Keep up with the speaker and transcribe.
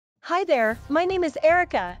Hi there, my name is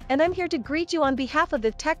Erica, and I'm here to greet you on behalf of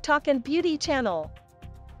the Tech Talk and Beauty channel.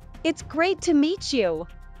 It's great to meet you.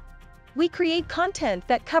 We create content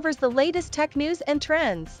that covers the latest tech news and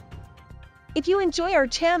trends. If you enjoy our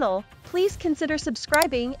channel, please consider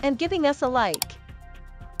subscribing and giving us a like.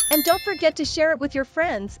 And don't forget to share it with your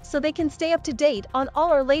friends so they can stay up to date on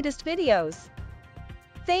all our latest videos.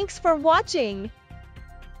 Thanks for watching.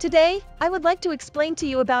 Today, I would like to explain to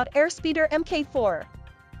you about Airspeeder Mk4.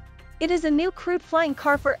 It is a new crewed flying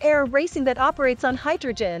car for air racing that operates on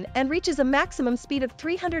hydrogen and reaches a maximum speed of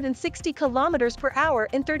 360 km per hour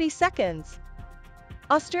in 30 seconds.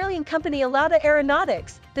 Australian company Alauda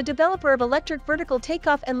Aeronautics, the developer of electric vertical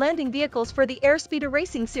takeoff and landing vehicles for the Airspeeder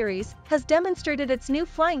racing series, has demonstrated its new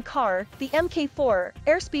flying car, the Mk4.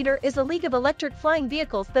 Airspeeder is a league of electric flying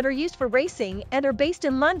vehicles that are used for racing and are based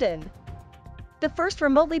in London. The first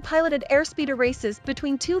remotely piloted Airspeeder races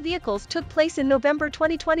between two vehicles took place in November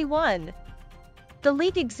 2021. The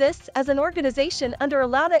league exists as an organization under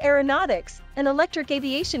Alauda Aeronautics, an electric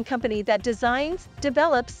aviation company that designs,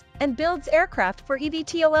 develops, and builds aircraft for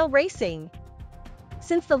eVTOL racing.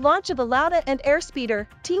 Since the launch of Alauda and Airspeeder,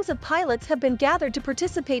 teams of pilots have been gathered to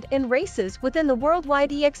participate in races within the worldwide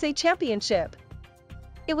EXA Championship.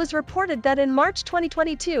 It was reported that in March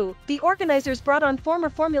 2022, the organizers brought on former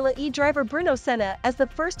Formula E driver Bruno Senna as the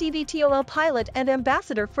first eVTOL pilot and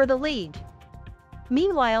ambassador for the league.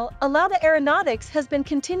 Meanwhile, Alauda Aeronautics has been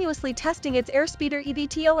continuously testing its Airspeeder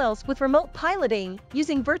eVTOLs with remote piloting,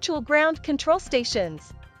 using virtual ground control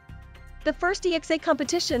stations. The first EXA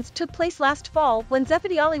competitions took place last fall when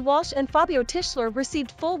Zeffedi Ali Walsh and Fabio Tischler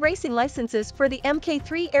received full racing licenses for the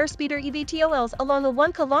Mk3 Airspeeder eVTOLs along a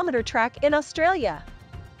 1 km track in Australia.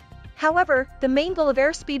 However, the main goal of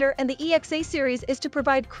Airspeeder and the EXA series is to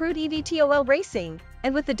provide crewed eVTOL racing,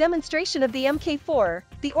 and with the demonstration of the Mk4,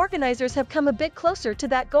 the organizers have come a bit closer to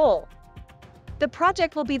that goal. The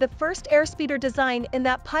project will be the first Airspeeder design in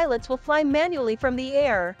that pilots will fly manually from the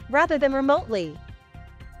air, rather than remotely.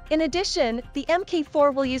 In addition, the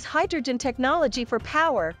Mk4 will use hydrogen technology for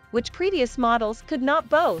power, which previous models could not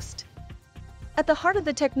boast. At the heart of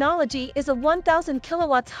the technology is a 1,000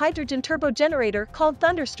 kilowatts hydrogen turbo generator called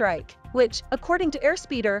Thunderstrike, which, according to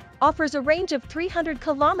Airspeeder, offers a range of 300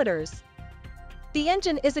 kilometers. The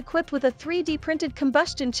engine is equipped with a 3D printed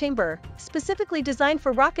combustion chamber, specifically designed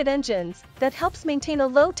for rocket engines, that helps maintain a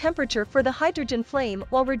low temperature for the hydrogen flame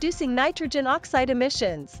while reducing nitrogen oxide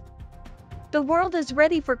emissions. The world is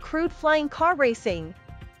ready for crewed flying car racing.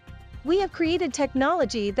 We have created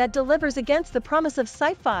technology that delivers against the promise of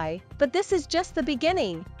sci-fi, but this is just the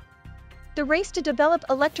beginning. The race to develop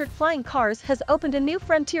electric flying cars has opened a new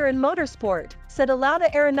frontier in motorsport, said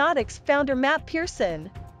Alauda Aeronautics founder Matt Pearson.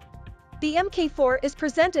 The Mk4 is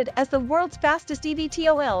presented as the world's fastest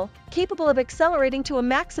eVTOL, capable of accelerating to a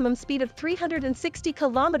maximum speed of 360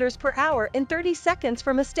 km per hour in 30 seconds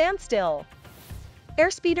from a standstill.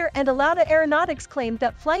 Airspeeder and Alauda Aeronautics claim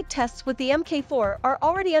that flight tests with the Mk4 are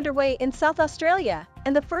already underway in South Australia,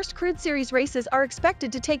 and the first crewed series races are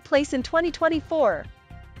expected to take place in 2024.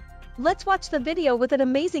 Let's watch the video with an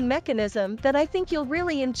amazing mechanism that I think you'll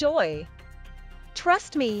really enjoy.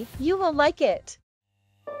 Trust me, you will like it.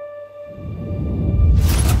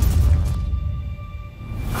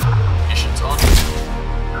 Ignition's on.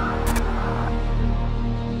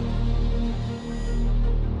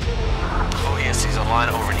 Is online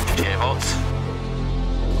already for gearbox.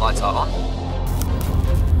 Lights are on.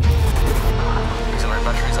 Auxiliary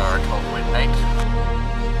batteries are at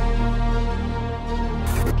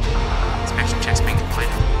 12.8. Inspection checks been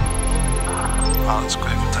completed. Pilot's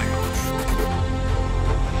clear for takeoff.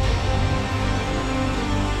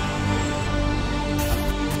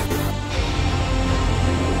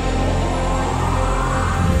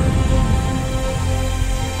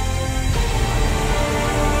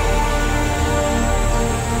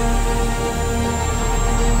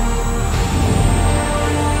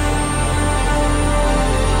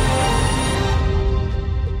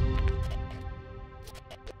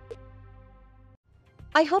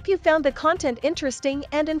 I hope you found the content interesting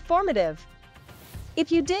and informative.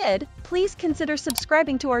 If you did, please consider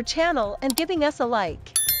subscribing to our channel and giving us a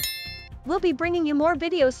like. We'll be bringing you more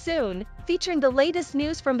videos soon, featuring the latest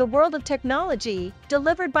news from the world of technology,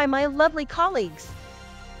 delivered by my lovely colleagues.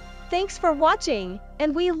 Thanks for watching,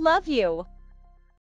 and we love you!